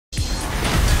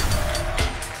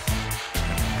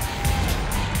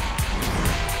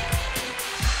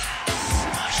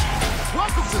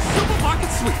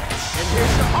Here's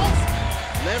your host,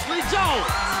 Leslie Jones.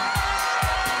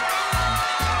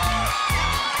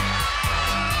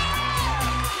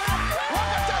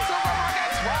 Welcome to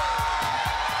Supermarkets World.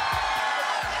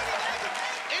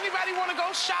 Anybody want to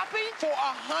go shopping for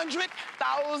 $100,000?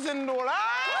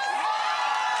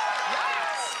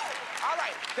 Yes. All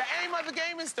right. The aim of the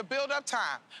game is to build up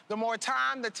time. The more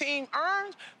time the team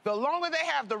earns, the longer they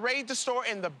have to raid the store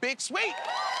in the big sweep.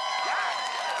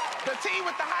 The team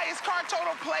with the highest card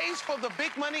total plays for the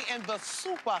big money in the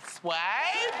super swipe.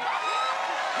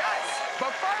 Yes, but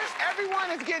first,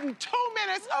 everyone is getting 2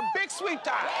 minutes of big sweep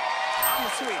time. I'm a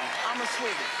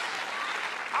sweetie.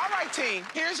 All right, team,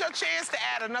 here's your chance to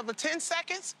add another 10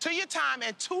 seconds to your time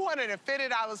and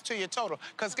 $250 to your total,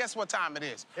 because guess what time it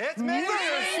is? It's Million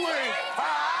Sweep.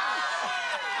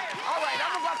 All right,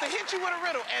 I'm about to hit you with a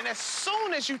riddle, and as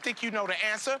soon as you think you know the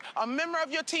answer, a member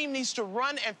of your team needs to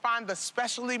run and find the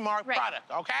specially marked product,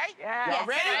 okay? Yeah. Y'all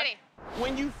ready? Ready.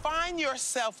 When you find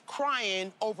yourself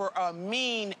crying over a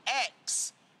mean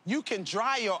ex, you can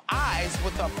dry your eyes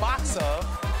with a box of...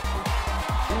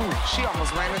 Ooh, she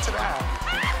almost ran into the aisle.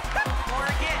 More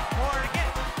again.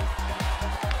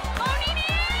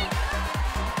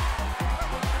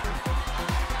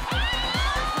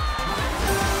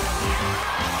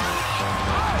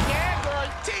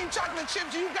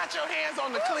 Chips, you got your hands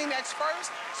on the Kleenex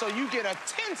first, so you get a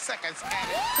 10 seconds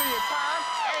added to your time,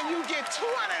 and you get $250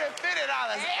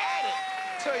 added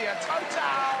to your total.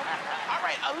 All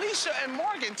right, Alicia and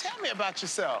Morgan, tell me about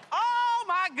yourself. Oh,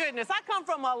 my goodness. I come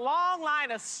from a long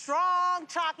line of strong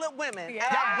chocolate women. Yes.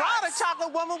 And I brought a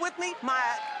chocolate woman with me, my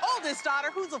oldest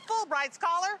daughter, who's a Fulbright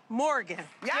scholar, Morgan.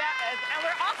 Yes. And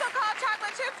we're also called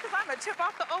chocolate chips because I'm a chip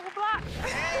off the oval block.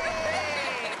 Hey.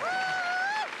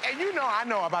 And you know I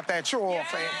know about that true oil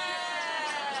fan.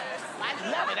 I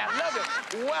love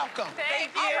it. Welcome.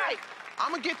 Thank you. All right,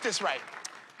 I'm gonna get this right.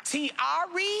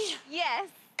 Tiari Yes.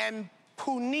 and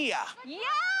Punia. Yes.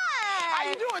 How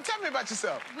you doing? Tell me about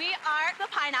yourself. We are the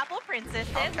Pineapple Princesses.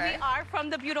 Okay. We are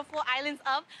from the beautiful islands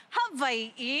of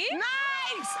Hawaii.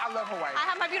 Nice. I love Hawaii. I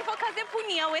have my beautiful cousin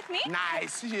Punia with me.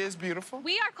 Nice. She is beautiful.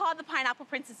 We are called the Pineapple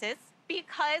Princesses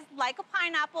because, like a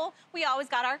pineapple, we always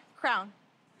got our crown.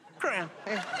 Crown.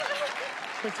 Yeah.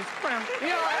 Crown. You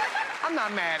know what? I'm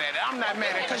not mad at it.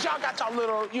 Because y'all got y'all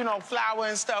little, flower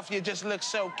and stuff. You just look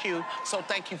so cute. So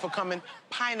thank you for coming,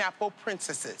 Pineapple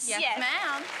Princesses. Yes,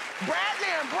 ma'am. Bradley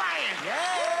and Brian. Yeah.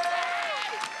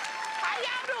 How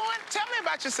y'all doing? Tell me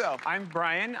about yourself. I'm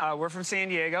Brian. We're from San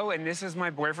Diego, and this is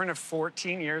my boyfriend of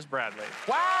 14 years, Bradley.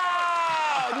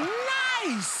 Wow.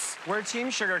 Nice. We're Team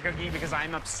Sugar Cookie because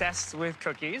I'm obsessed with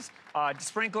cookies.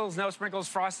 Sprinkles, no sprinkles,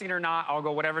 frosting or not, I'll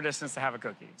go whatever distance to have a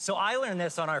cookie. So I learned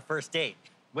this on our first date,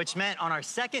 which meant on our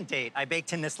second date, I baked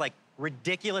him this,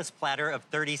 ridiculous platter of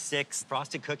 36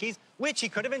 frosted cookies, which he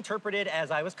could have interpreted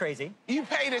as I was crazy. You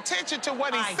paid attention to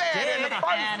what he said in the first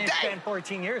and it's date. been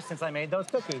 14 years since I made those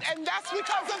cookies. And that's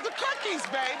because of the cookies,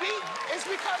 baby. It's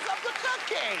because of the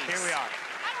cookies. Here we are.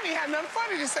 I don't even have nothing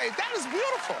funny to say. That is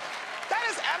beautiful. That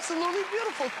is absolutely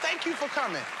beautiful. Thank you for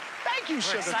coming. Thank you,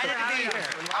 Sugar excited to Cookie. be here.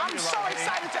 I'm so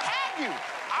excited to have you.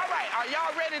 All right, are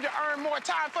y'all ready to earn more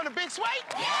time for the big sweep?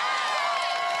 Yeah!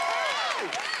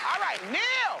 All right,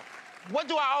 Neil, what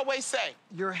do I always say?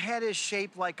 Your head is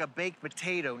shaped like a baked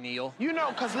potato, Neil. You know,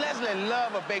 because Leslie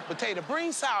love a baked potato.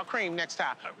 Bring sour cream next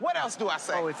time. What else do I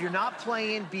say? Oh, if you're not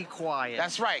playing, be quiet.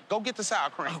 That's right. Go get the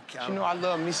sour cream. Okay. You know I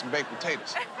love me some baked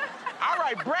potatoes. All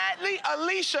right, Bradley,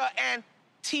 Alicia, and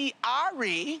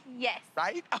Tiari. Yes.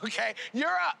 Right? Okay,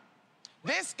 you're up.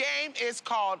 This game is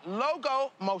called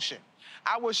Logo Motion.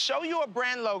 I will show you a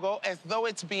brand logo as though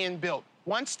it's being built,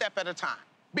 one step at a time.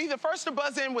 Be the first to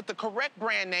buzz in with the correct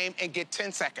brand name and get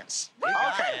 10 seconds.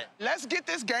 Okay, let's get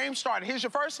this game started. Here's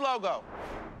your first logo.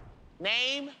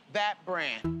 Name that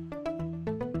brand.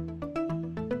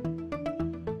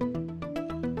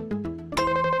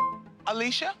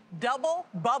 Alicia? Double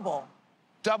bubble.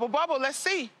 Double bubble, let's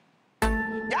see.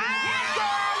 Yes,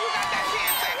 girl, you got that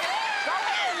 10 seconds. Go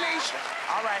ahead, Alicia.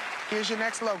 All right, here's your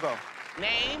next logo.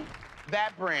 Name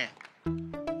that brand.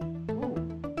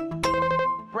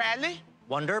 Bradley?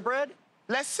 Wonder Bread?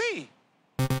 Let's see.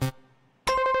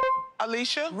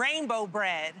 Alicia? Rainbow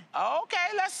bread.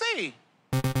 Okay, let's see.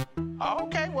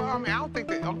 Okay, well, I don't think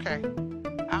that, okay.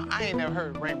 I ain't never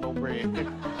heard of rainbow bread.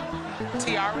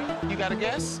 Tiari, you got a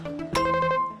guess?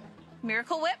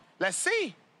 Miracle Whip. Let's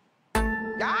see.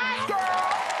 Yes, girl.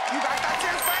 You got that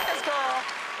 10 seconds, girl.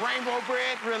 Rainbow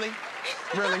bread, really?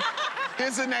 Really?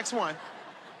 Here's the next one.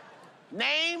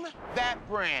 Name that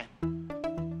brand.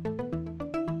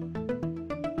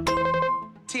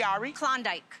 Tiari?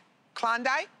 Klondike.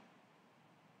 Klondike?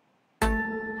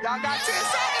 Y'all got 10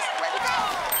 seconds. Way to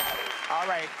go. All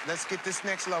right, let's get this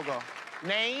next logo.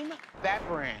 Name that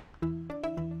brand.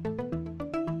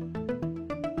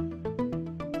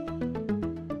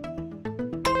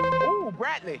 Ooh,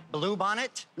 Bradley. Blue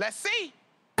Bonnet. Let's see.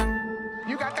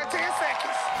 You got that 10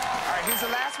 seconds. All right, here's the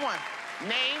last one.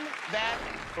 Name that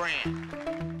brand.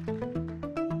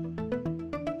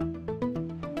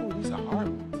 Ooh, these are hard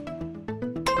ones.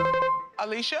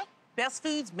 Alicia? Best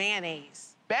Foods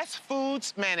mayonnaise. Best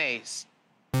Foods mayonnaise.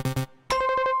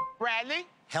 Bradley?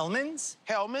 Hellman's.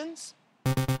 Hellman's.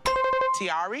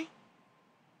 Tiari?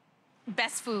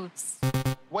 Best Foods.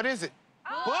 What is it?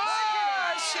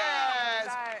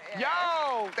 Bushes!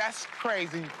 Yo, that's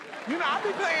crazy. You know, I'll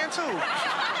be playing too.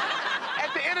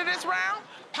 At the end of this round,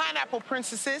 Pineapple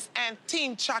Princesses and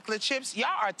Team Chocolate Chips, y'all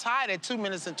are tied at 2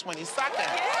 minutes and 20 seconds.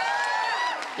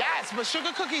 Yes, but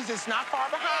Sugar Cookies is not far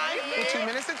behind with 2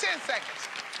 minutes and 10 seconds.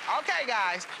 Okay,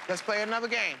 guys, let's play another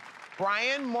game.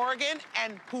 Brian, Morgan,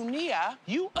 and Punia,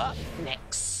 you up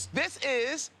next. This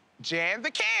is Jan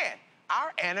the Can,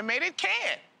 our animated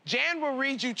can. Jan will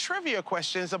read you trivia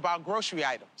questions about grocery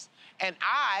items, and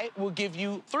I will give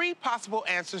you 3 possible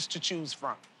answers to choose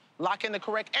from. Lock in the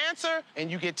correct answer,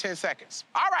 and you get 10 seconds.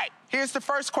 All right, here's the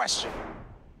first question.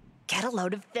 Get a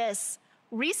load of this.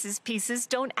 Reese's Pieces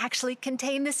don't actually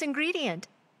contain this ingredient.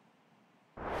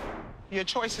 Your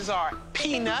choices are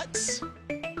peanuts,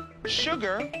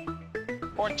 sugar,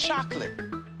 or chocolate.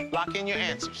 Lock in your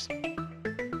answers.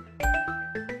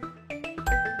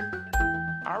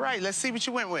 All right, let's see what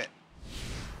you went with.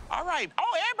 All right.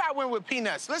 Oh, everybody went with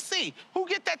peanuts. Let's see. Who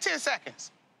get that 10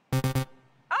 seconds?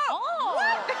 Oh!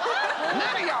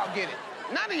 None of y'all get it.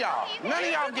 None of y'all. None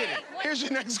of y'all get it. Here's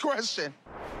your next question.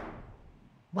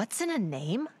 What's in a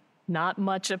name? Not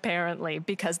much, apparently,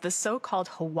 because the so-called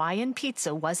Hawaiian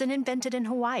pizza wasn't invented in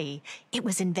Hawaii. It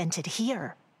was invented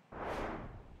here.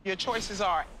 Your choices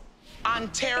are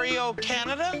Ontario,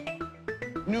 Canada,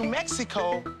 New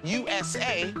Mexico,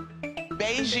 USA,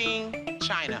 Beijing,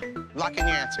 China. Lock in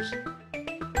your answers.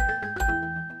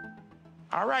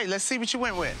 All right, let's see what you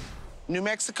went with. New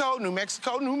Mexico, New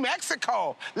Mexico, New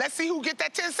Mexico. Let's see who get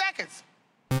that 10 seconds.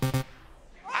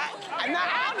 I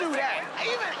knew that.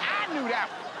 Even I knew that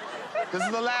one. This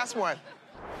is the last one.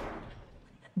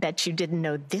 Bet you didn't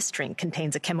know this drink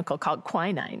contains a chemical called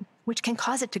quinine, which can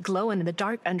cause it to glow in the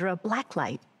dark under a black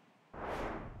light.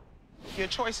 Your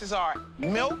choices are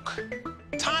milk,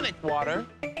 tonic water,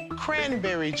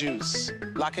 cranberry juice.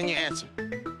 Lock in your answer.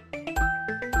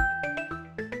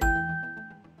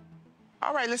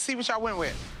 All right, let's see what y'all went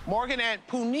with. Morgan and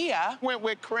Punia went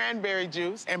with cranberry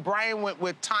juice, and Brian went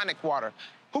with tonic water.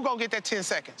 Who gonna get that 10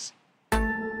 seconds?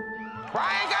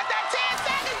 Brian got that 10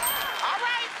 seconds. All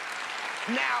right.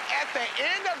 Now, at the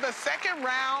end of the second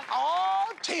round, all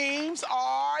teams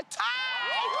are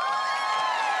tied.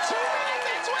 2 minutes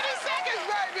and 20 seconds,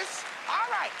 babies. All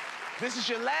right. This is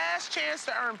your last chance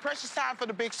to earn precious time for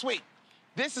the big sweep.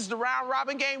 This is the round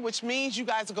robin game, which means you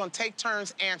guys are gonna take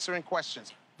turns answering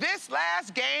questions. This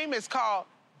last game is called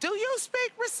Do You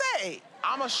Speak Receipt?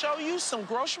 I'm gonna show you some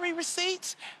grocery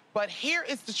receipts, but here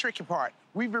is the tricky part.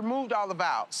 We've removed all the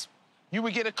vowels. You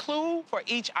would get a clue for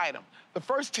each item. The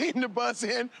first team to buzz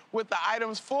in with the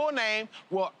item's full name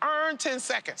will earn 10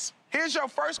 seconds. Here's your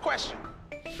first question.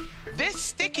 This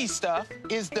sticky stuff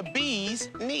is the bee's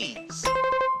knees.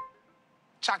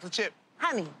 Chocolate chip.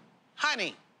 Honey.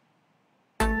 Honey.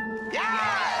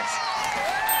 Yes!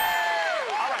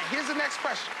 All right, here's the next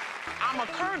question. I'm a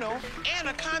kernel and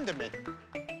a condiment.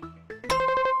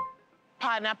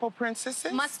 Pineapple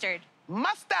Princesses. Mustard.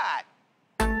 Mustard.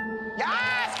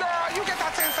 Yes, girl, you get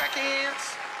that 10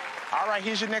 seconds. All right,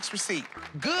 here's your next receipt.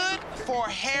 Good for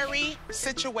hairy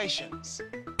situations.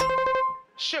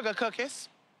 Sugar cookies.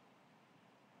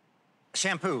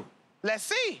 Shampoo. Let's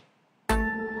see. Ooh!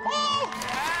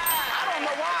 I don't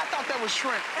know why I thought that was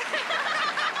shrimp.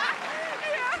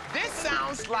 This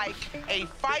sounds like a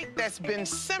fight that's been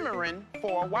simmering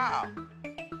for a while.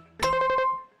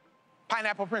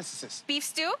 Pineapple Princesses. Beef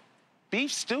stew.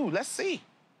 Beef stew, let's see.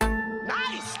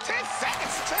 Nice, 10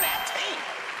 seconds to that team.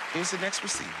 Here's the next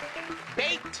receipt.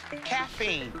 Baked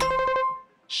caffeine.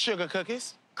 Sugar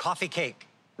cookies. Coffee cake.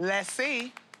 Let's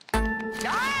see. Yes,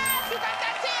 you got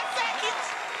that 10 seconds.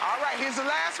 All right, here's the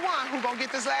last one. Who's gonna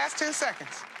get this last 10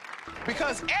 seconds?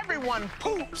 Because everyone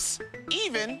poops,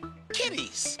 even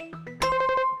kitties.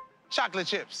 Chocolate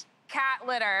chips. Cat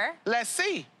litter. Let's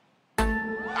see. All right.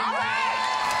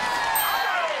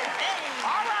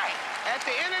 All right. At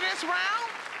the end of this round,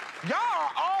 y'all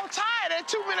are all tied at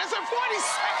 2 minutes and 40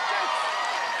 seconds.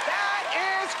 That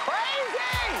is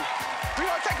crazy. We're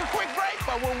gonna take take a quick break,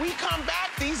 but when we come back,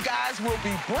 these guys will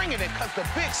be bringing it because the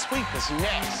big sweep is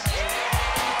next.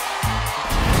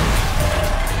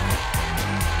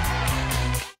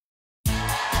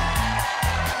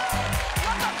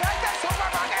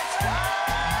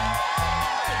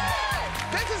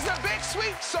 This is the big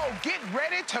sweep, so get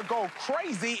ready to go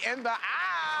crazy in the aisle.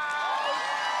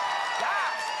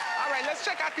 Guys, all right, let's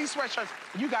check out these sweatshirts.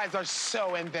 You guys are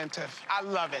so inventive. I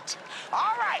love it.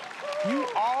 All right, you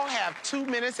all have 2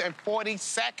 minutes and 40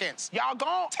 seconds. Y'all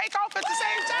gonna take off at the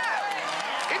same time.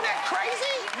 Isn't that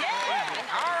crazy? Yeah.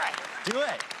 All right. Do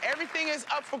it. Everything is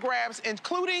up for grabs,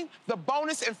 including the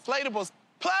bonus inflatables.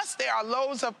 Plus, there are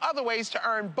loads of other ways to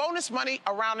earn bonus money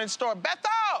around in store.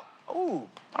 Bethel! Ooh,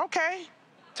 okay.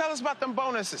 Tell us about them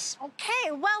bonuses.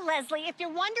 Okay, well, Leslie, if you're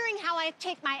wondering how I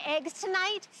take my eggs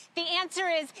tonight, the answer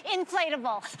is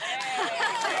inflatable.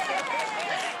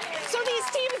 So these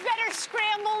teams better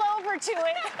scramble over to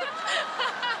it.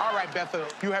 All right, Bethel,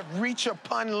 you have reached your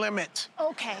pun limit.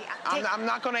 Okay. I'm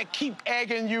not gonna keep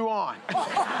egging you on. All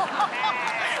right.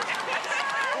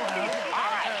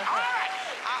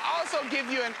 I also give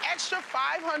you an extra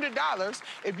 $500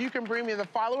 if you can bring me the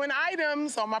following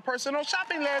items on my personal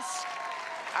shopping list.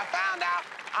 I found out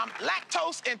I'm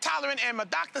lactose intolerant and my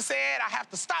doctor said I have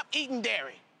to stop eating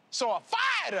dairy. So I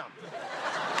fired him.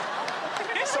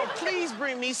 So please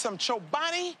bring me some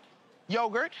Chobani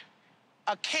yogurt,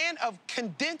 a can of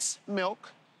condensed milk,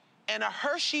 and a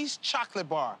Hershey's chocolate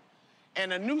bar.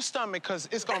 And a new stomach, because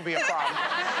it's going to be a problem.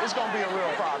 It's going to be a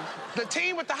real problem. The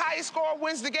team with the highest score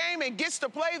wins the game and gets to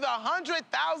play the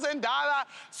 $100,000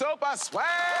 Super Swag.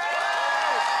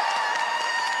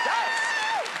 Yes.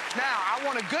 Now, I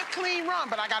want a good, clean run,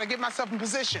 but I got to get myself in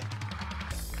position.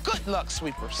 Good luck,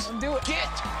 sweepers. Do it.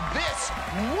 Get this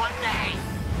one name.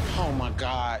 Oh, my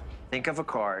God. Think of a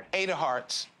card. 8 of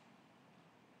hearts.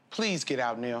 Please get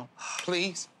out, Neil.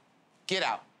 Please. Get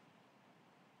out.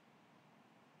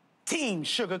 Team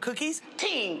Sugar Cookies,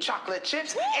 Team Chocolate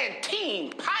Chips, and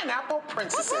Team Pineapple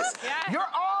Princesses. Yeah. You're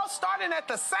all starting at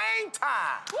the same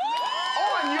time.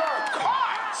 On your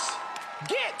carts.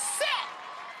 Get set.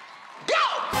 Go!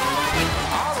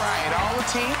 All right, all the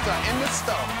teams are in the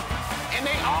stove. And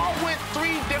they all went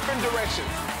 3 different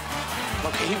directions.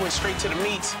 Okay, he went straight to the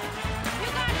meats. You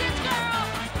got this, girl.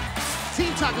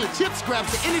 Team Chocolate Chips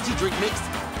grabs the energy drink mix.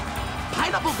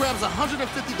 Pineapple grabs a $150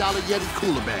 Yeti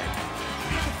cooler bag.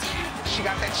 She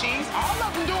got that cheese. All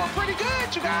of them doing pretty good,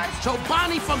 you guys.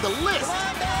 Chobani from the list.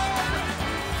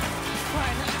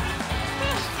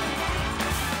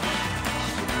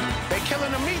 They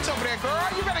killing the meats over there, girl.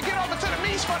 You better get over to the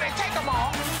meats before they take them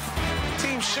all.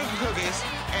 Team Sugar Cookies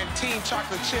and Team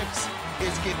Chocolate Chips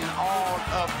is getting all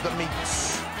of the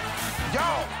meats. Yo,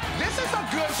 this is a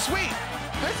good sweep.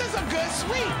 This is a good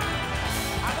sweep.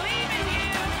 I believe in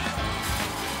you.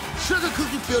 Sugar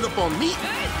Cookie filled up on meat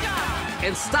Good job.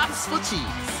 and stops for cheese.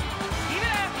 Keep it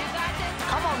up. You got this.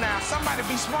 Come on now, somebody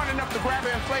be smart enough to grab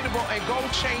an inflatable and go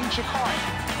change your cart.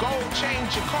 Go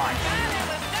change your cart.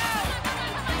 Let's go.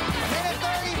 Minute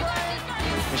 30, Brian.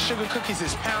 The Sugar Cookies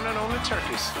is pounding on the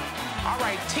turkeys. All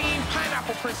right, Team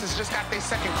Pineapple Princess just got their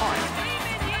second cart.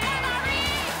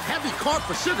 Heavy cart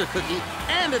for Sugar Cookie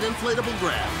and an inflatable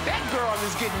grab. That girl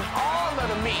is getting all of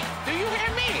the meat. Do you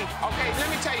hear me? Okay, let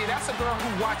me tell you, that's a girl who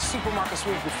watched Supermarket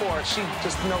Sweep before. She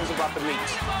just knows about the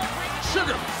meats.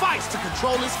 Sugar fights to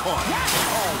control his cart.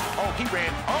 Oh, he ran.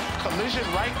 Oh, collision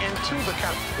right into the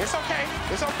counter. It's okay.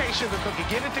 It's okay, Sugar Cookie.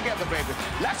 Get it together, baby.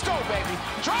 Let's go, baby.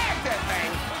 Drag that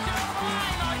thing.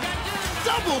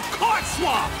 Double cart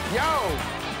swap. Yo,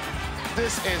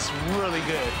 this is really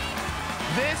good.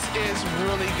 This is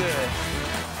really good.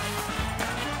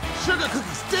 Sugar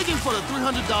Cookie's digging for the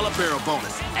 $300 barrel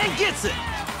bonus and gets it.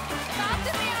 Talk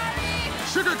to me, Ari.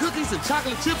 Sugar Cookies and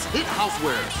Chocolate Chips hit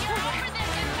housewares.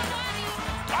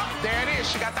 Oh, there it is.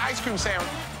 She got the ice cream sandwich.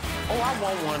 Oh, I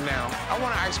want one now. I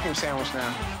want an ice cream sandwich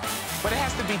now. But it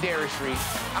has to be dairy-free.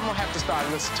 I'm going to have to start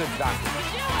listening to the doctor.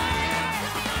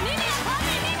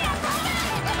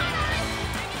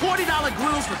 $40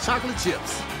 grills for Chocolate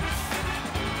Chips.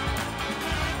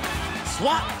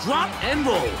 Swap, drop, and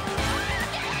roll.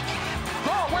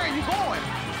 Girl, where are you going?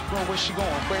 Girl, where's she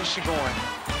going? Where's she going?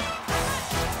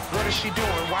 What is she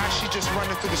doing? Why is she just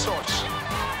running through the stores?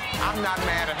 I'm not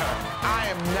mad at her. I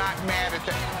am not mad at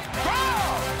that.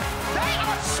 Girl, they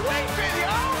are sweeping,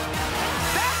 yo!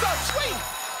 That's a sweep!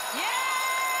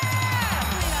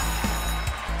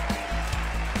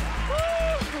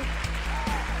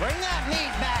 Bring that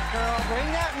meat back, girl. Bring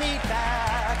that meat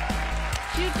back.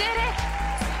 You did it.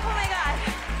 Oh my God.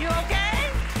 You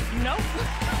okay? Nope.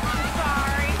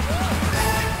 Sorry.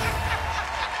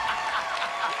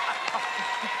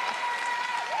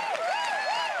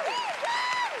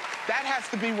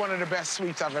 to be one of the best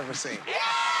sweets I've ever seen.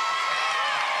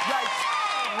 Like,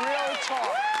 real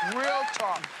talk, real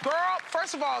talk. Girl,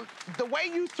 first of all, the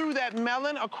way you threw that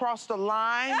melon across the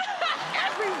line,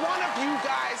 every one of you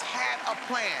guys had a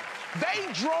plan.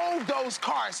 They drove those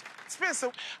cars.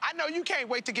 Spencer, I know you can't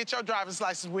wait to get your driver's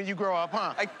license when you grow up,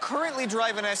 huh? I currently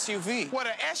drive an SUV. What,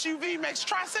 an SUV makes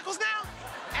tricycles now?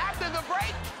 After the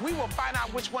break, we will find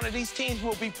out which one of these teams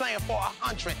will be playing for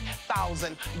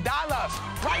 $100,000.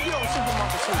 Right here on Super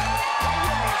Monkey Swoop. Right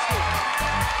here on Swoop.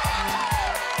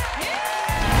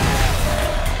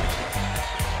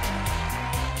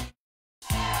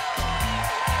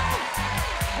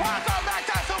 Welcome back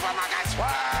to Super Monkey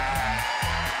Swoop.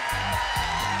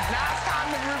 Now it's time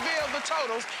to reveal the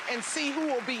totals and see who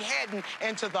will be heading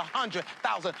into the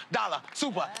 $100,000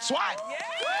 Super Swat.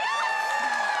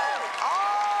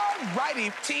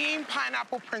 Alrighty, Team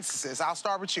Pineapple Princesses. I'll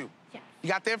start with you. Yes. You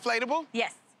got the inflatable?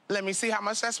 Yes. Let me see how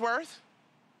much that's worth.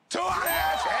 $250.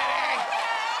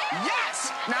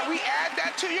 Yes. Now we add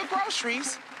that to your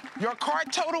groceries. Your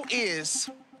cart total is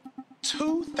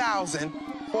 $2,410.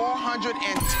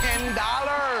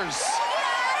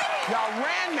 Y'all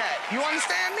ran that. You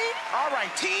understand me? All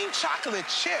right, Team Chocolate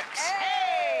Chips.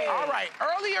 Hey! All right,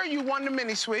 earlier you won the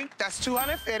mini sweep. That's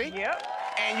 $250. Yep.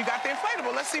 And you got the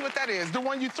inflatable. Let's see what that is. The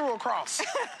one you threw across. $100.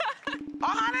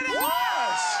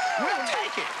 We'll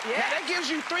take it. Yeah. Now, that gives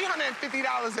you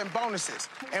 $350 in bonuses.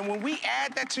 And when we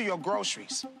add that to your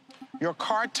groceries, your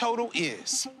cart total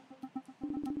is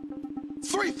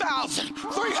 $3,302.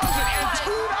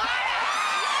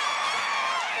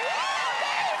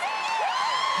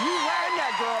 You ran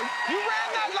that, girl. You ran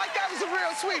that like that was a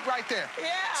real sweep right there. Yeah.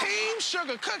 Team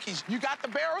Sugar Cookies. You got the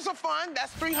barrels of fun.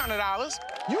 That's $300.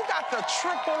 You got the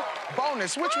triple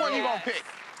bonus. Which one you gonna pick?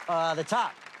 The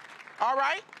top. All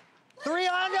right. $300.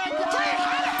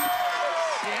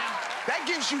 Yeah. That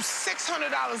gives you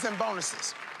 $600 in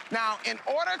bonuses. Now, in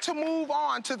order to move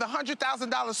on to the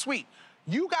 $100,000 sweep,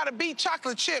 you gotta beat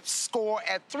Chocolate Chips' score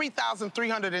at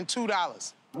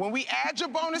 $3,302. When we add your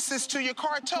bonuses to your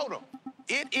cart total,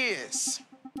 it is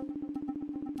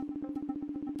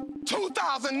 $2,930.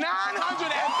 It was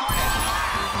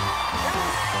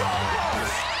so close.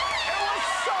 It was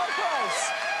so close.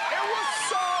 It was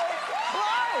so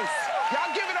close.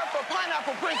 Y'all give it up for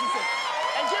Pineapple Princesses.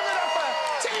 And give it up for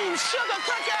Team Sugar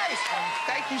Cookies.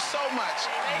 Thank you so much.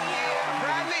 Thank you.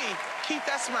 Bradley, keep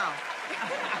that smile.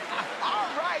 All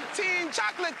right, Team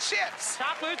Chocolate Chips.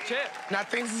 Chocolate chip. Now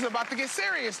things is about to get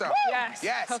serious, though. Yes.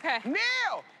 Yes. Okay.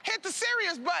 Neil, hit the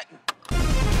serious button.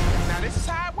 Now this is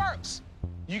how it works.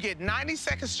 You get 90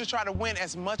 seconds to try to win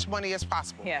as much money as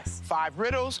possible. Yes. 5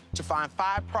 riddles to find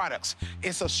 5 products.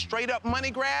 It's a straight-up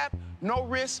money grab, no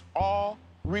risk, all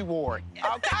reward.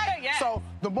 Okay? Yes. So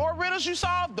the more riddles you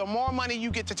solve, the more money you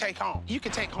get to take home. You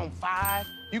can take home 5,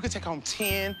 you can take home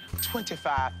 10,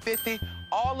 25, 50,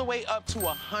 all the way up to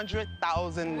 $100,000.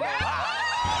 Yeah,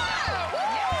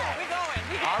 we going.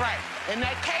 All right. In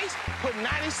that case, put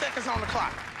 90 seconds on the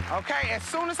clock. Okay? As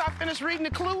soon as I finish reading the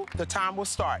clue, the time will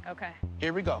start. Okay.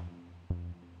 Here we go.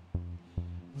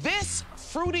 This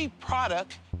fruity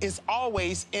product is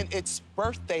always in its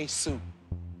birthday suit.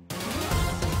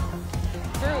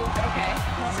 Fruit, okay.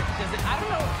 I don't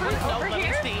know. Fruit over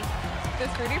here?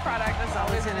 This fruity product is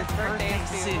always in its birthday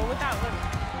suit. Well, without banana?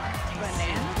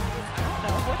 I don't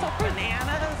know. What's a fruit?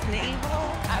 Bananas, navel.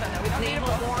 I don't know. We don't need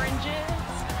oranges.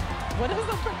 What is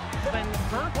the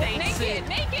birthday suit?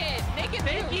 Naked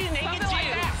juice. Naked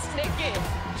juice. Naked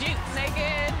juice.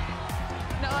 Naked.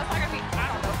 No, that's not gonna be.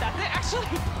 I don't know if that's it. Actually,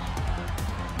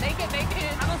 naked.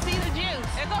 I don't see the juice.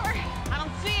 It's over. I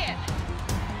don't see it.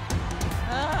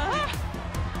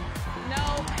 No.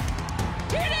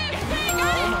 Here it is. Okay,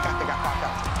 got it. Oh my God, they got popped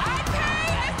out. I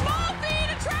pay a small fee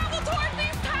to travel towards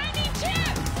these tiny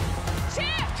chips.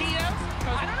 Cheetos.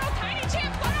 I don't know. Tiny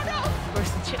chips. I don't know.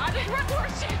 Where's the chips? I just went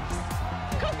towards chips.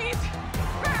 Cookies.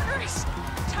 Crackers.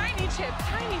 Tiny chips.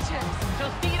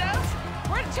 Tostitos.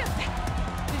 Where the chips?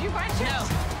 Did you find chips?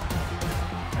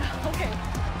 No. Okay.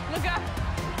 Look up.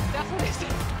 That's what it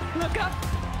says. Look up.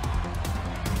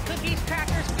 Cookies,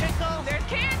 crackers, pickles. There's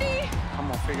candy.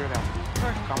 Come on, figure it out.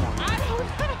 Come on. I don't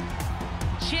know.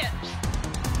 Chips.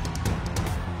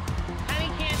 Honey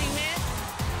candy mix.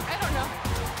 I don't know.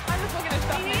 I'm just looking at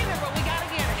stuff. Me neither, but we gotta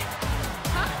get it.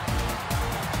 Huh?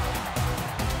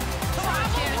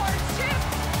 Travel towards chips.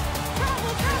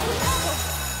 Travel.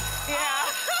 Yeah.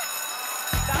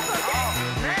 That's okay. Oh,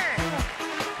 man.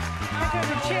 Because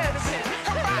of chips.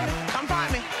 Come find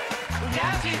me. We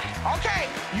got you. Okay,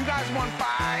 you guys won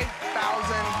 $5,000.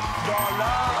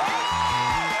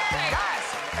 Guys,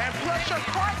 and plus your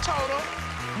cart total,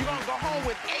 You're gonna go home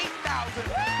with $8,200.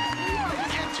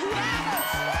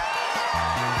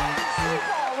 Sleep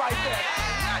ball right there.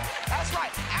 That's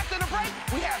right. After the break,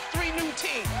 we have 3 new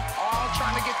teams, all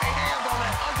trying to get their hands on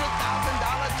that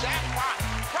 $100,000 jackpot.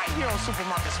 Right here on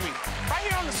Supermarket Sweep. Right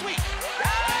here on the Sweep.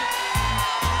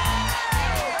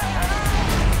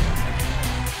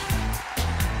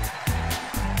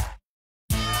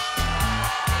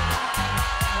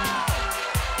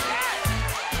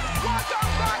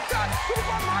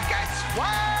 Supermarket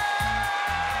Sweep!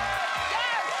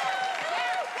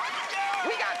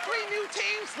 We got 3 new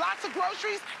teams, lots of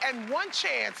groceries, and 1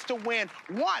 chance to win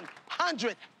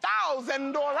 $100,000.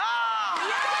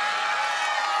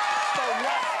 So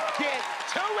let's get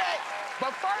to it.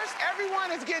 But first,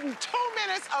 everyone is getting 2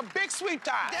 minutes of Big Sweep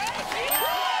time.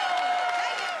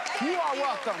 You are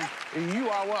welcome. You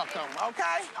are welcome,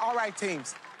 okay? All right,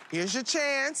 teams. Here's your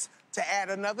chance to add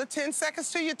another 10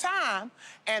 seconds to your time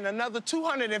and another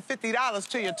 $250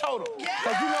 to your total.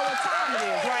 Because you know what time it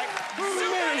is, right?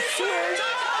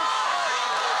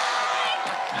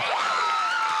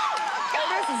 Oh,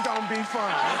 this is gonna be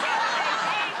fun.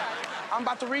 I'm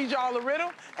about to read y'all a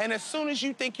riddle, and as soon as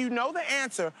you think you know the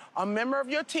answer, a member of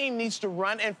your team needs to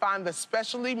run and find the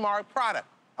specially marked product,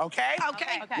 okay?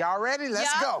 Okay. Y'all ready?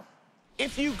 Let's go.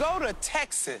 If you go to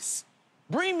Texas,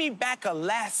 bring me back a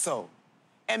lasso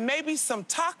and maybe some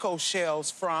taco shells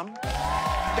from...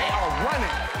 They are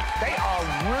running. They are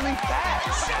really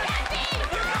fast.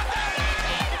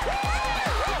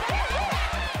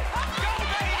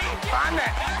 Find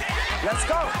that. Let's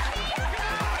go.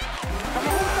 Come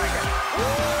on, second.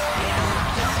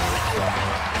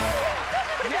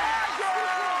 Yeah,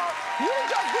 girl. You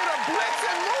just did a blitz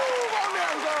and move on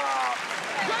them, girl.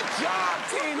 Good job,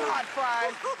 Team Hot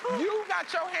Fries. You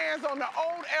got your hands on the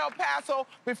old El Paso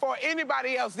before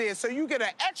anybody else did, so you get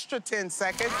an extra 10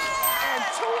 seconds and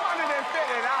 $250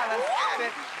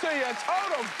 added to your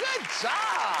total. Good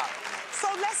job. So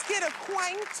let's get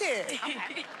acquainted.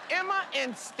 Okay. Emma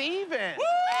and Steven. Hey,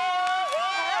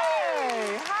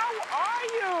 how are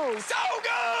you? So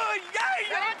good!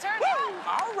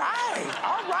 All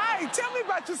right. Tell me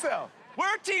about yourself.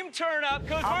 We're Team Turn Up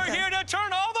because we're here to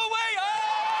turn all the way up!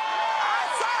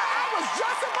 I was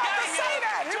just about to say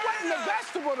that. It wasn't a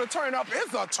vegetable to turn up,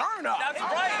 it's a turn up. That's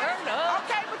right. Turn up.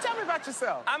 Okay, but tell me about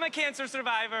yourself. I'm a cancer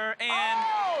survivor, and...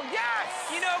 Oh, yes!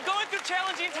 You know, going through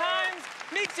challenging times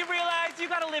makes you realize you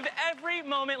gotta live every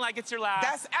moment like it's your last.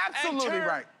 That's absolutely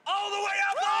right. All the way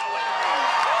up,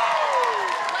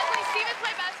 Leslie, Steven's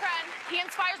my best friend. He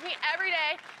inspires me every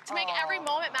day to make every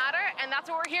moment matter, and that's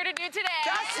what we're here to do today.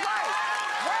 That's right.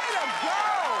 Way to go.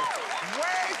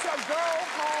 Way to go,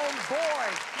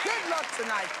 homeboy. Good luck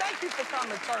tonight. Thank you for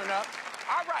coming, Turn Up.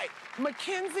 All right,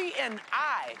 Mackenzie and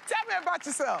I. Tell me about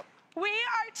yourself. We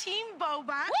are Team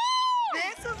Boba. Woo!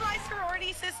 This is my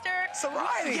sorority sister.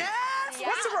 Sorority? Yes.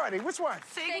 What sorority? Which one?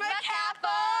 Sigma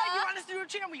Kappa. You want us to do a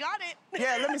chant? We got it.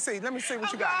 Yeah, let me see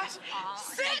what you got. Gosh.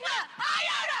 Sigma,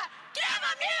 Iota,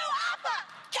 Gamma, Mu, Alpha,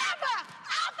 Kappa,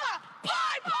 Alpha,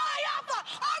 Pi, Alpha.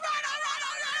 All right.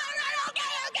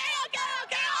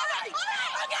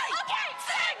 Okay.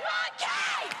 Sigma K.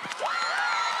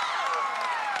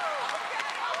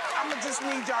 I'ma just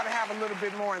need y'all to have a little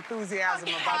bit more enthusiasm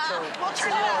about your We'll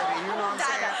turn it sorority, up. you know what I'm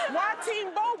saying? Why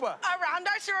Team Boba? Around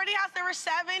our sorority house, there were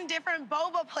 7 different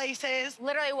boba places.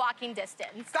 Literally walking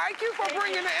distance. Thank you for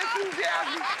bringing the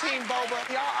enthusiasm, Team Boba.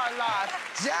 Y'all are live.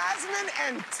 Jasmine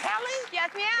and Telly? Yes,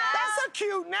 ma'am. That's a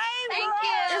cute name, Thank girl.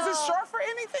 you. Is it short for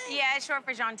anything? Yeah, it's short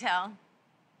for Jontel.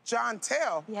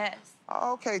 Jontel? Yes.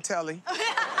 Oh, okay, Telly.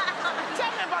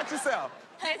 Tell me about yourself.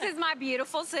 This is my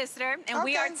beautiful sister, and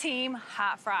we are Team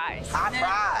Hot Fries. Hot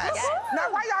Fries? Yes. Now,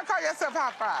 why y'all call yourself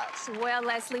Hot Fries? Well,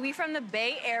 Leslie, we from the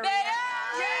Bay Area.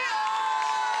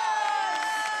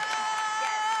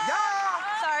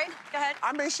 Sorry, go ahead.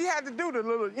 I mean, she had to do the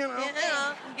little, you know.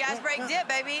 Gas break dip,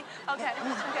 baby. Okay.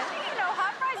 You know,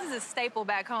 Hot Fries is a staple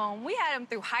back home. We had them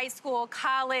through high school,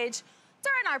 college,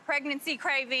 during our pregnancy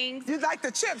cravings. You like the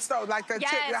chips, though, like the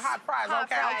Yes. the hot fries. Hot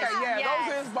Okay, fries. yeah,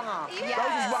 Yes. those is bomb. Yes.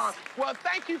 Those is bomb. Well,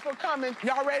 thank you for coming.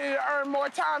 Y'all ready to earn more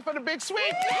time for the big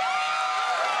sweep? Yes.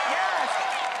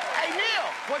 Hey, Neil,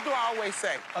 what do I always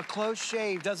say? A close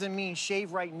shave doesn't mean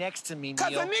shave right next to me, Neil.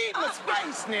 Because I need my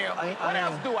space, Neil. What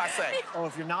else do I say? Oh,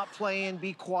 if you're not playing,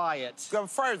 be quiet. Go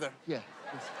further. Yeah.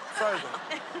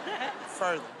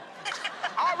 Further.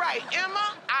 All right,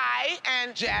 Emma, I,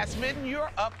 and Jasmine,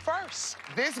 you're up first.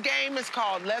 This game is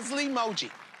called Leslie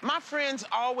Emoji. My friends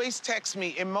always text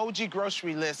me emoji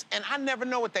grocery lists, and I never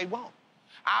know what they want.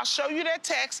 I'll show you their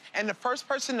text, and the first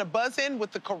person to buzz in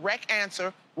with the correct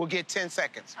answer will get 10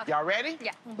 seconds. Y'all ready?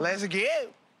 Yeah. Let's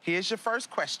go. Here's your first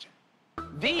question.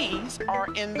 These are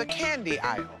in the candy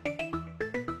aisle.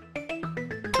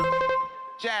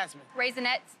 Jasmine.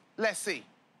 Raisinets. Let's see.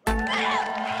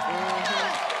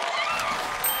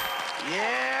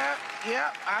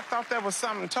 Yeah, I thought that was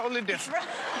something totally different.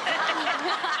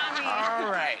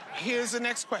 All right, here's the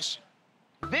next question.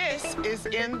 This is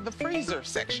in the freezer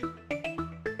section.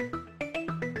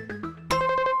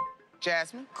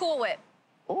 Jasmine? Cool Whip.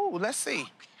 Oh, let's see.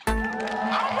 All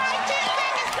right, 10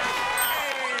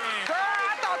 seconds, girl,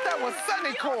 I thought that was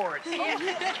Sunny Cord.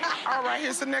 All right,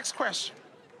 here's the next question.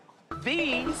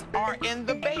 These are in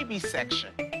the baby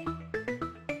section.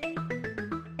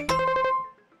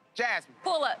 Jasmine.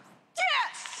 Pull-ups.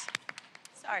 Yes!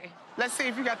 Sorry. Let's see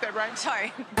if you got that right.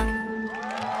 Sorry. All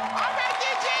right,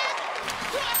 then, Jen.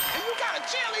 And you got a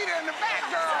cheerleader in the back,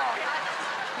 girl.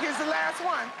 Here's the last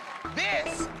one.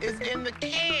 This is in the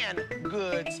canned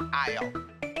goods aisle.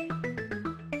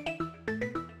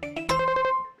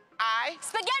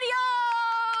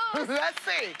 SpaghettiOs! Let's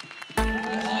see.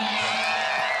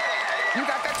 You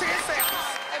got that 10 seconds.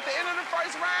 At the end of the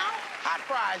first round, Hot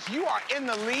Fries, you are in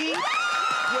the lead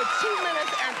with 2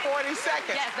 minutes and 40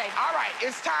 seconds. Yes, baby. All right,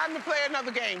 it's time to play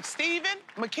another game. Steven,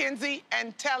 Mackenzie,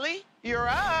 and Telly, you're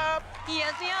up.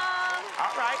 Yes, young.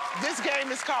 All right, this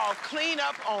game is called Clean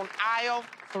Up on Aisle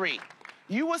 3.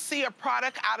 You will see a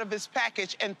product out of its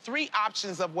package and 3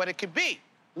 options of what it could be.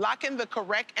 Lock in the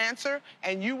correct answer,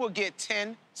 and you will get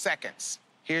 10 seconds.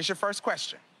 Here's your first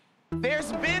question.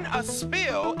 There's been a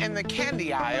spill in the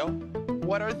candy aisle.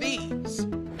 What are these?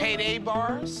 Payday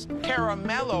bars,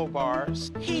 Caramello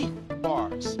bars, Heath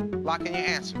bars. Lock in your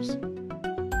answers.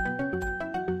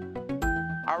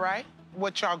 All right,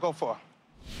 what y'all go for?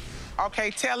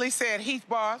 Okay, Telly said Heath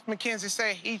bars, Mackenzie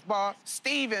said Heath bars,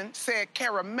 Steven said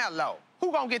Caramello.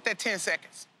 Who gonna get that 10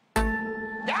 seconds? You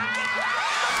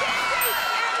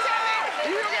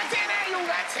get 10 and you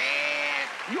got 10.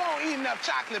 You don't eat enough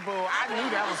chocolate, boo. I knew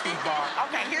that was Heath bar.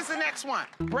 Okay, here's the next one.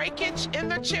 Breakage in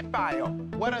the chip aisle.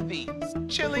 What are these?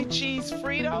 Chili cheese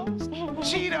Fritos,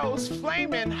 Cheetos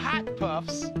Flamin' Hot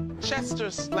Puffs,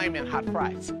 Chester's Flamin' Hot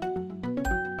Fries.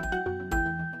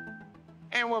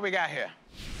 And what we got here?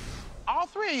 All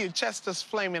 3 of you Chester's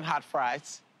Flamin' Hot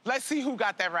Fries. Let's see who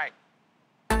got that right.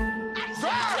 Girl, if you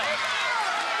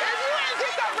ain't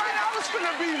get that right, I was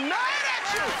gonna be mad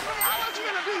at you. I was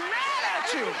gonna be mad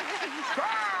at you.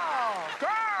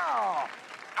 Girl.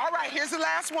 All right, here's the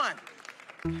last one.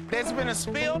 There's been a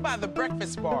spill by the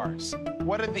breakfast bars.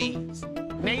 What are these?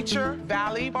 Nature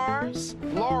Valley bars,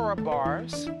 Laura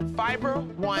bars, Fiber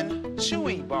One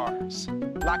Chewy bars.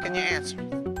 Lock in your answer.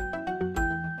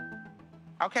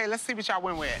 Okay, let's see what y'all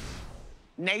went with.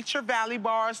 Nature Valley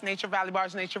bars, Nature Valley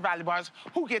bars, Nature Valley bars.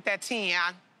 Who get that 10?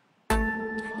 Yes! 10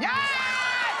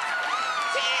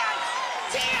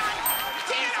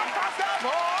 across the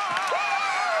board!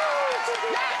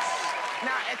 Yes!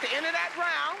 Now, at the end of that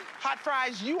round, Hot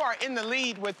Fries, you are in the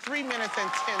lead with 3 minutes and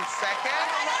 10 seconds.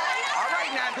 All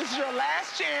right, now, this is your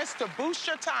last chance to boost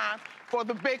your time for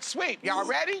the big sweep. Y'all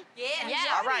ready? Yeah.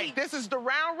 All right, this is the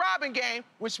round robin game,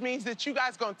 which means that you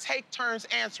guys gonna take turns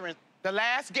answering. The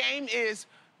last game is,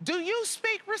 do you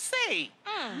speak receipt?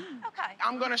 Okay.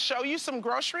 I'm gonna show you some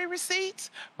grocery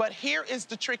receipts, but here is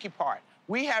the tricky part.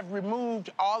 We have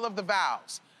removed all of the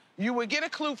vowels. You will get a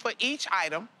clue for each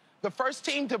item. The first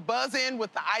team to buzz in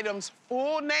with the item's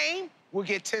full name will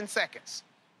get 10 seconds.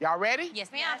 Y'all ready?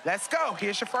 Yes, ma'am. Let's go.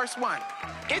 Here's your first one.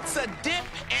 It's a dip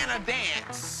and a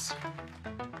dance.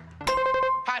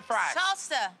 Hot Fries.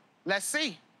 Salsa. Let's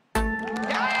see. Yes,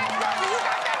 brother, you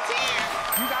got that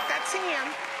 10. You got that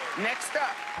 10. Next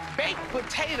up, baked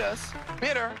potatoes,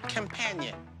 bitter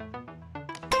companion.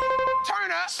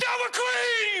 Turn up. Sour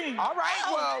cream! All right,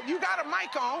 well, you got a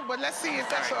mic on, but let's see if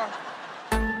that's a...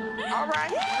 All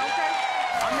right, okay.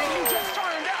 I mean, you just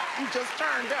turned up. You just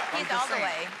turned up. He's all the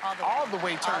way. All the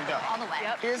way turned up. All the way.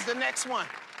 Yep. Here's the next one.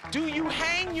 Do you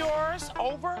hang yours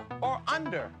over or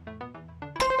under?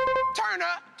 Turn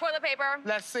up. Toilet paper.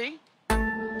 Let's see.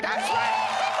 That's right.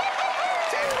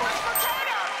 10 points for turn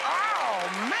up. Oh,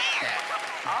 man.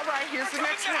 All right, here's the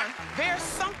next one. There's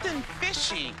something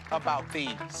fishy about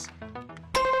these.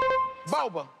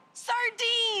 Boba.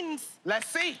 Sardines. Let's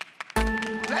see.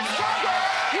 Let's go, girl.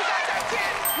 You got that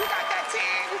 10. You got that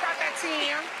 10. You got that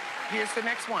 10. Here's the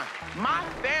next one. My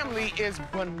family is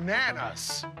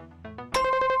bananas.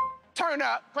 Turn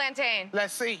up. Plantain.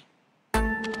 Let's see.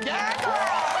 Yeah, girl.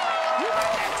 You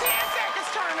got that 10 seconds.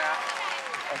 Turn up.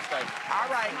 Okay. All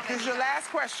right, this is your last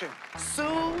question.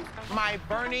 Soothe my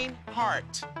burning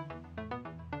heart.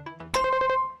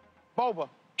 Boba.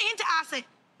 Antacid.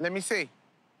 Let me see.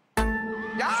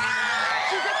 Yeah!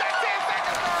 You get that 10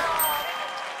 seconds, girl.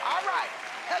 All right.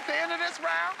 At the end of this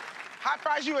Hot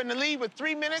Fries, you in the lead with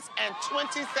 3 minutes and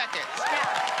 20 seconds.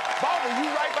 Boba,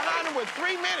 you right behind him with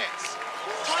 3 minutes.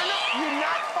 Turner, you're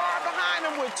not far behind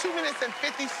him with 2 minutes and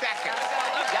 50 seconds.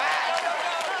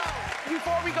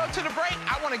 Before we go to the break,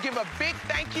 I want to give a big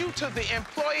thank you to the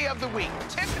Employee of the Week,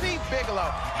 Tiffany Bigelow.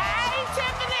 Hey,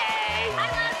 Tiffany! Hi,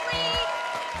 Leslie!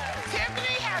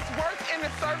 Tiffany has worked in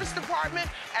the service department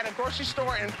at a grocery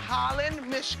store in Holland,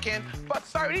 Michigan for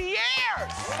 30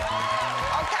 years.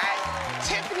 Okay?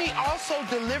 Tiffany also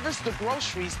delivers the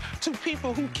groceries to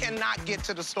people who cannot get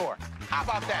to the store. How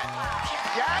about that?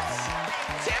 Yes?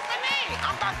 Tiffany,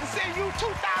 I'm about to send you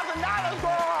 $2,000,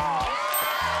 girl.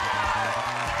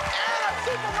 And a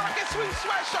Supermarket Sweep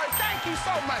sweatshirt. Thank you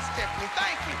so much, Tiffany.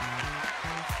 Thank you.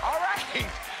 All right,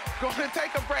 going to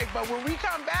take a break, but when we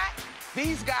come back,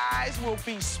 these guys will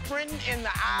be sprinting in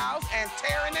the aisles and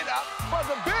tearing it up for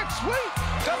the big sweep.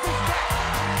 Because it's next.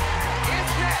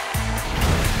 It's next.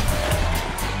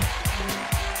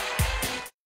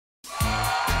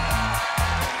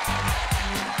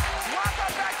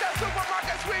 Welcome back to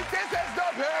Supermarket Sweep. This is the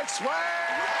big sweep.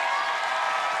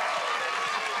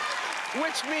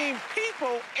 Which means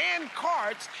people and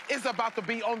carts is about to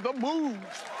be on the move.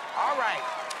 All right,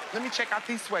 let me check out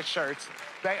these sweatshirts.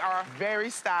 They are very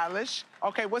stylish.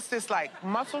 Okay, what's this like?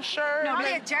 Muscle shirt? No,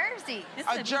 a jersey. This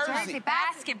is a jersey.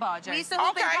 Basketball jersey. We used to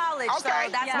hoop in college, so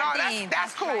that's our theme.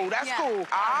 That's cool. That's cool.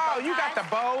 Oh, you got the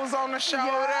bows on the shoulder.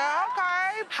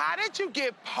 Okay. How did you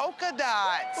get polka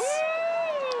dots?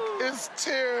 Ooh. It's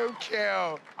too cute.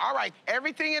 All right,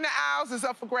 everything in the aisles is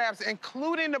up for grabs,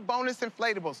 including the bonus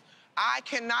inflatables. I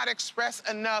cannot express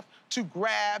enough to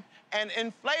grab an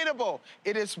inflatable.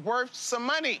 It is worth some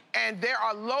money. And there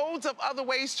are loads of other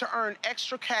ways to earn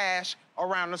extra cash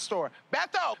around the store.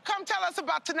 Betho, come tell us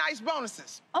about tonight's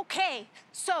bonuses. Okay,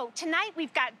 so tonight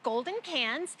we've got golden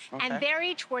cans, and they're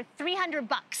each worth $300.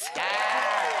 But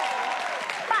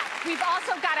we've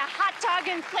also got a hot dog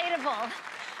inflatable.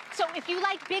 So if you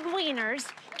like big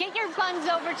wieners, get your buns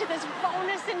over to this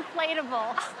bonus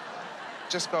inflatable.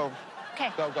 Just go. Okay.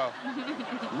 Go, go.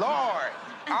 Lord.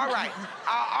 All right.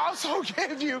 I'll also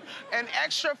give you an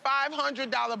extra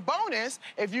 $500 bonus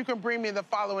if you can bring me the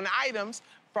following items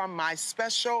from my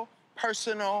special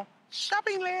personal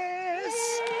shopping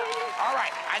list. All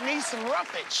right. I need some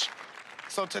roughage.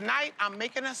 So tonight, I'm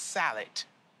making a salad.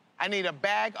 I need a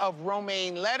bag of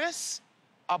romaine lettuce,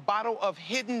 a bottle of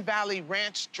Hidden Valley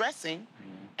Ranch dressing,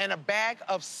 and a bag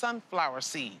of sunflower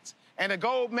seeds. And a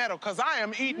gold medal, because I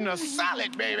am eating a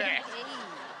salad, baby.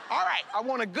 All right, I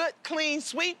want a good, clean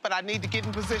sweep, but I need to get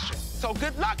in position. So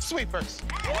good luck, sweepers.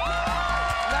 Let's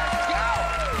go.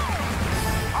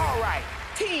 All right,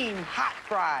 Team Hot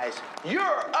Fries,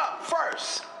 you're up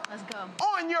first. Let's go.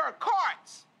 On your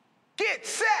carts, get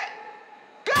set,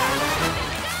 go.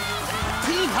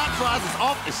 Team Hot Fries is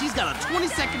off, and she's got a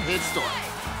 20-second head start.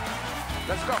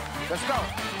 Let's go, let's go.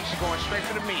 She's going straight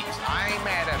for the meats. I ain't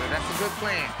mad at her, that's a good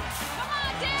plan.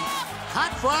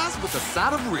 Hot Fries with a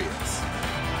side of ribs.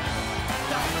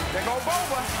 There go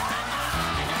Boba.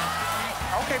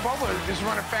 Okay, Boba is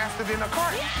running faster than a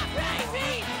cart.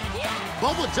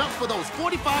 Boba jumps for those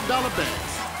 $45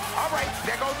 bags. All right,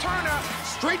 there go Turner.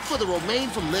 Straight for the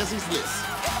romaine from Leslie's list.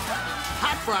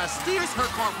 Hot Fries steers her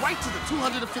cart right to the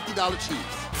 $250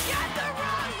 cheese.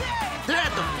 They're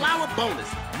at the flower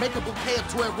bonus. Make a bouquet of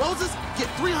 12 roses,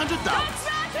 get $300.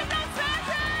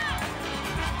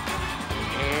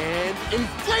 And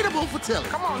inflatable for Tilly.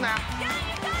 Come on now.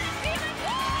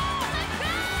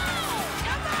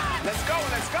 Let's go,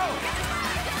 let's go.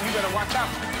 You better watch out.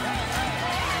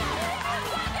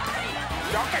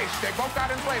 Okay, they both got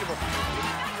inflatable.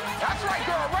 That's right,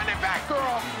 girl. Run it back,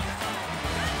 girl.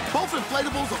 Both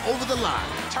inflatables are over the line.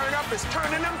 Turn up is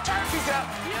turning them turkeys up.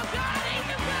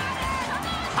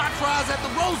 Hot Fries at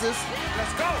the roses.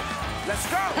 Let's go. Let's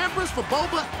go. Hampers for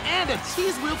Boba and a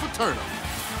cheese wheel for Turner.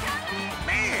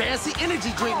 Man. Fancy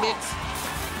energy drink mix.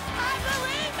 I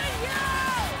believe in you!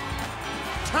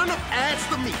 Turner adds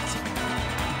the meat.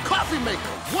 Coffee maker,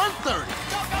 $130.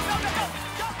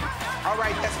 All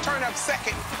right, let's turn up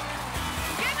second.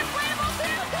 Get the inflatable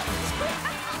too!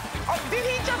 Oh, did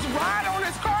he just ride on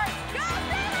his cart?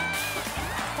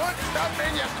 Put stuff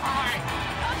in your cart.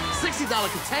 $60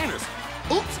 containers.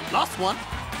 Oops, lost one.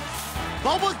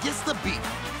 Boba gets the beef.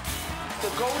 The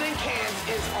golden cans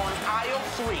is on aisle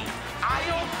 3.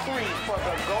 Aisle 3 for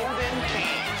the golden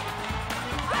can.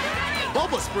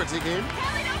 Boba sprinting in.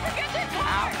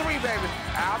 Aisle 3, baby.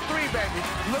 Aisle 3, baby.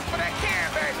 Look for that can,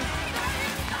 baby.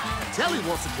 Telly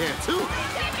wants a can, too.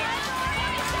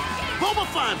 Boba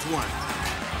finds one.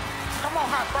 Come on,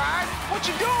 Hot Fries. What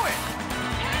you doing?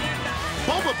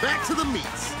 Boba back to the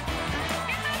meats.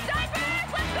 Let's go,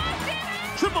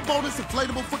 Triple bonus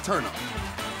inflatable for Turn Up.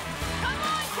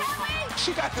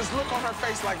 She got this look on her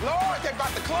face like, Lord, they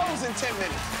about to close in 10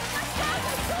 minutes.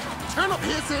 Turn Up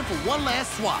heads in for one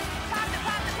last swap.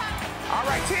 All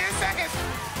right, 10 seconds.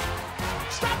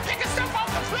 Stop picking stuff off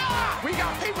the floor. We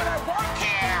got people that work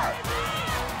here.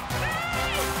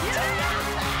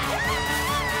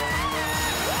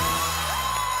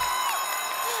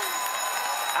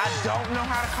 I don't know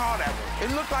how to call that one.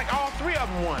 It looked like all three of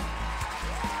them won.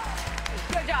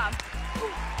 Good job.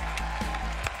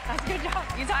 That's a good job.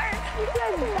 You tired?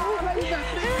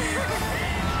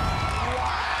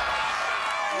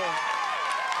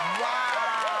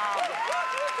 Wow.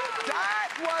 That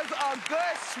was a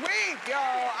good sweep, yo.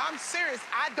 I'm serious.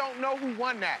 I don't know who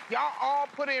won that. Y'all all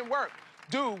put in work.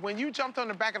 Dude, when you jumped on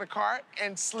the back of the cart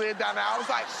and slid down there, I was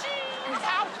like,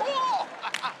 how cool.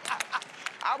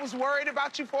 I was worried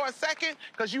about you for a second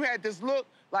because you had this look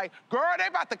like, girl, they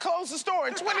about to close the store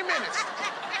in 20 minutes.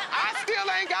 I still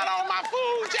ain't got all my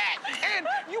food yet. And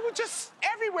you were just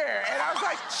everywhere. And I was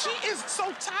like, she is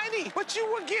so tiny, but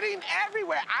you were getting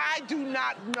everywhere. I do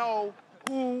not know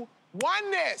who won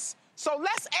this. So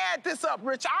let's add this up,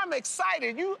 Rich. I'm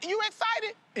excited. You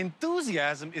excited?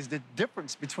 Enthusiasm is the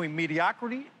difference between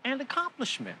mediocrity and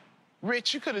accomplishment.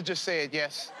 Rich, you could have just said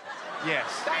yes. Yes.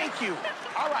 Thank you.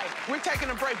 All right, we're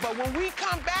taking a break, but when we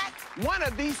come back, one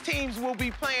of these teams will be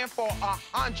playing for a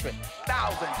 $100,000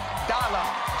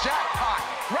 jackpot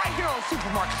right here on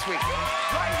Supermarket Sweep.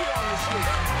 Right here on the Sweep.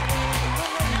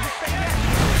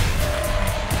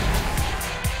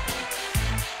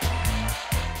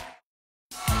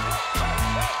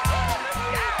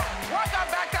 Welcome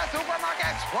back to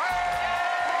Supermarket Sweep.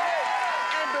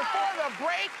 And before the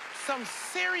break, some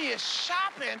serious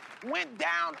shopping went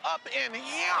down up in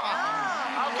here.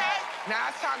 Okay? Now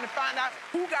it's time to find out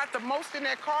who got the most in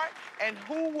their cart and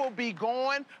who will be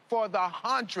going for the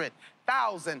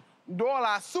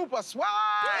 $100,000 super swipe.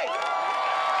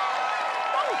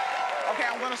 Okay,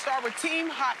 I'm gonna start with Team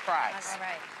Hot Fries. All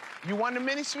right. You won the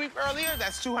mini sweep earlier.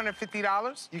 That's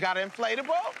 $250. You got an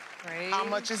inflatable. Great. How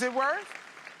much is it worth?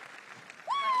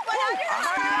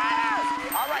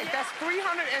 $100. All right, that's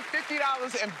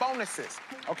 $350 in bonuses.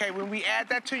 Okay, when we add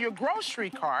that to your grocery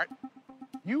cart,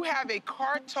 you have a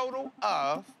cart total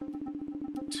of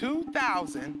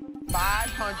 $2,585.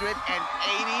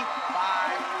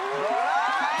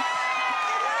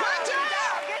 Good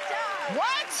job! Good job!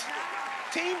 What?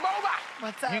 Team Boba.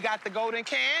 What's up? You got the golden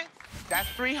can. That's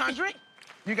 $300.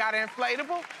 You got an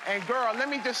inflatable. And girl, let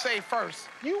me just say first,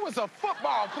 you was a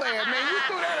football player, man. You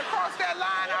threw that across that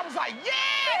line. I was like,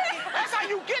 yeah! That's how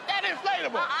you get that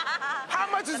inflatable. How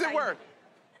much is it worth?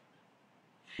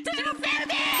 $250!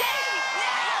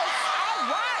 Yes! All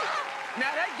right.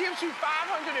 Now that gives you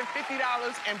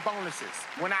 $550 in bonuses.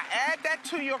 When I add that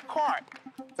to your cart,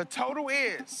 the total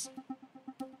is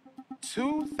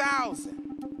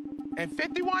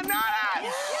 $2,051.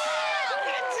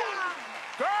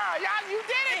 Girl, y'all, you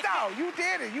did it, though. You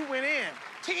did it. You went in.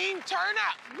 Team Turn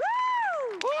Up.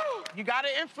 Woo! Woo! You got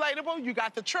an inflatable. You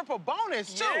got the triple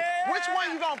bonus, too. Yeah. Which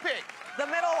one you gonna pick? The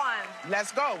middle one.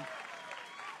 Let's go.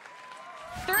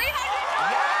 $300.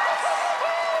 Yes!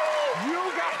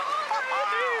 You got...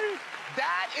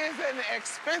 That is an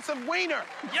expensive wiener.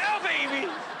 Yeah, baby.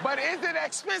 But is it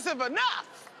expensive enough?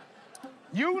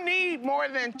 You need more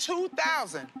than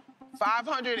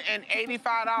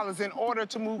 $2,585 in order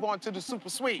to move on to the super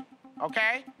sweep,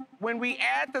 okay? When we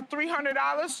add the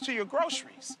 $300 to your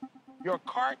groceries, your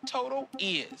cart total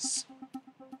is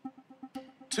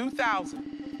 $2,445. It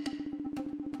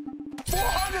was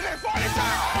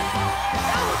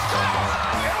close.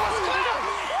 It was close.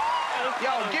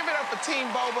 Yo, give it up for Team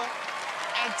Boba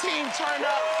and Team Turn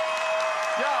Up.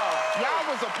 Yo, y'all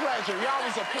was a pleasure. Y'all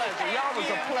was a pleasure. Y'all was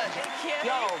a pleasure.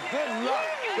 Yo, good luck.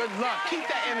 Good luck. Keep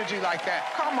that energy like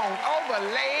that. Come on over,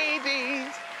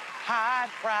 ladies. Hot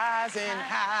fries in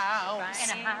house. In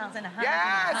a house, in a house.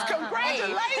 Yes,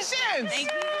 congratulations. Thank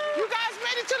you. You guys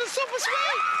made it to the super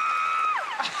sweep.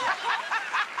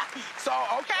 So,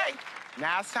 okay,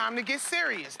 now it's time to get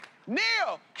serious.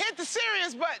 Neil, hit the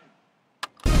serious button.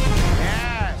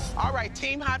 Yes. All right,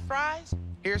 Team Hot Fries,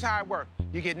 here's how it works.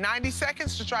 You get 90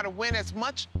 seconds to try to win as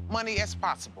much money as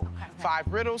possible. Okay.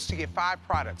 5 riddles to get 5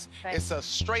 products. Okay. It's a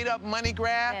straight up money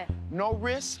grab, Yeah. no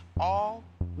risk, all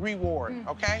reward,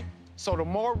 okay? So the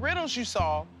more riddles you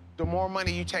solve, the more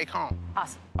money you take home.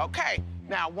 Awesome. Okay,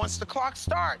 now once the clock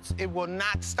starts, it will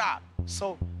not stop.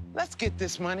 So let's get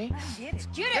this money. Let's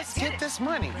get this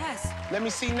money. Yes. Let me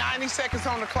see 90 seconds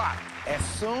on the clock. As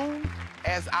soon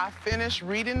as I finish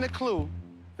reading the clue,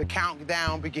 the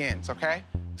countdown begins, okay?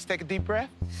 Let's take a deep breath.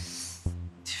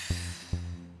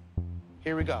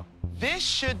 Here we go. This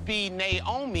should be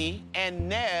Naomi and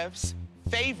Nev's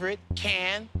favorite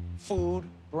canned food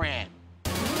brand.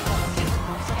 What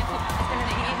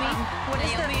is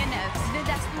Naomi and Nev's?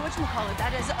 That's whatchamacallit.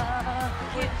 That is,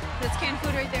 that's canned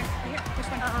food right there. Right here, which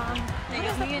one?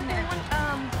 Naomi and Nev's.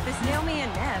 This Naomi and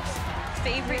Nev's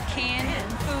favorite canned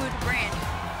food brand.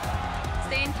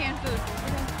 Stay in canned food.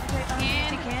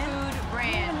 Canned food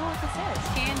brand. I don't know what this is.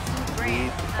 Canned food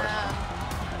brand.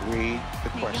 Read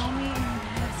the question. Naomi and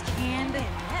Nev's canned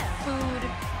food.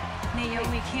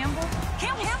 Naomi Campbell.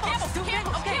 Campbell soup.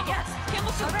 Okay, yes. Campbell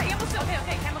soup. Campbell soup.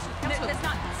 Okay, Campbell soup. That's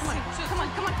not. Come on.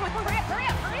 Hurry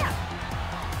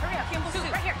up. Campbell soup.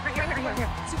 Right here.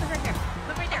 Soup is right here.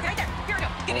 Look right there. Here we go.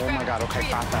 Get it. Oh my God. Okay, 5,000.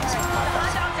 The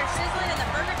hot dogs are sizzling and the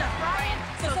burgers are frying.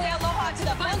 So say aloha to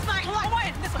the buns. Come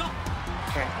on. This one.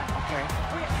 Okay.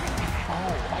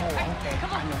 Oh, okay.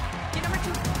 Come on. Get number 2.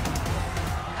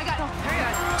 I got it. There you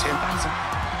go. 10,000.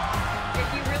 If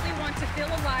you really want to feel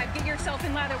alive, get yourself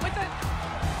in lather with it.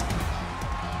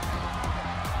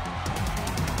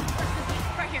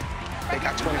 Right here. They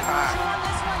got 25. On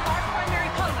this one, our primary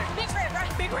color. Big red,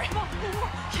 right? Big red. Come on,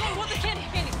 the candy.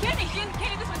 Candy,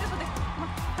 this one.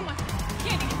 Come on.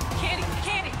 Candy.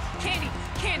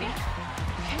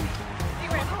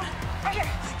 Big red, come on. Right here.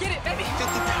 Get it, baby. 50,000.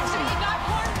 You got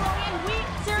corn, and wheat,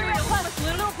 cereal, plus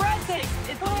little breadsticks.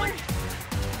 It's the one.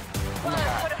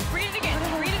 Read it again.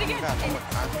 God, And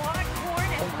water, corn,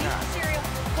 and wheat cereal.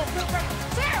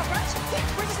 Cereal, brush.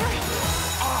 Where's the cereal?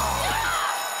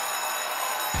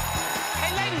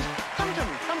 Hey, ladies, come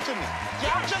to me.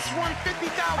 Y'all just won 50,000.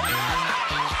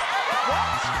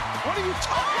 What are you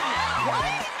talking about? What?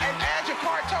 And add your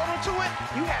card total to it,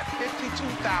 you have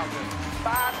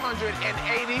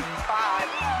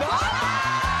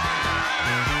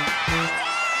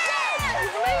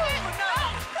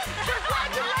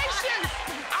Congratulations!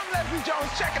 I'm Leslie Jones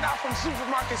checking out from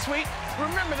Supermarket Suite.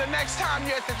 Remember, the next time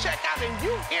you're at the checkout and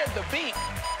you hear the beat,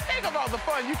 think of all the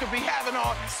fun you could be having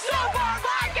on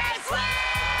Supermarket Suite!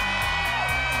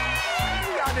 I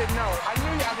knew y'all didn't know. I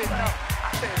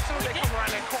said, as soon as they come around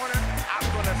that corner, I'm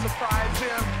gonna surprise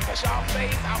them. Cause y'all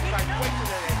face, I was like, wait till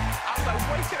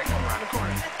they come around the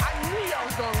corner. I knew y'all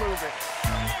was gonna lose it.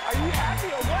 Are you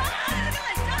happy or what?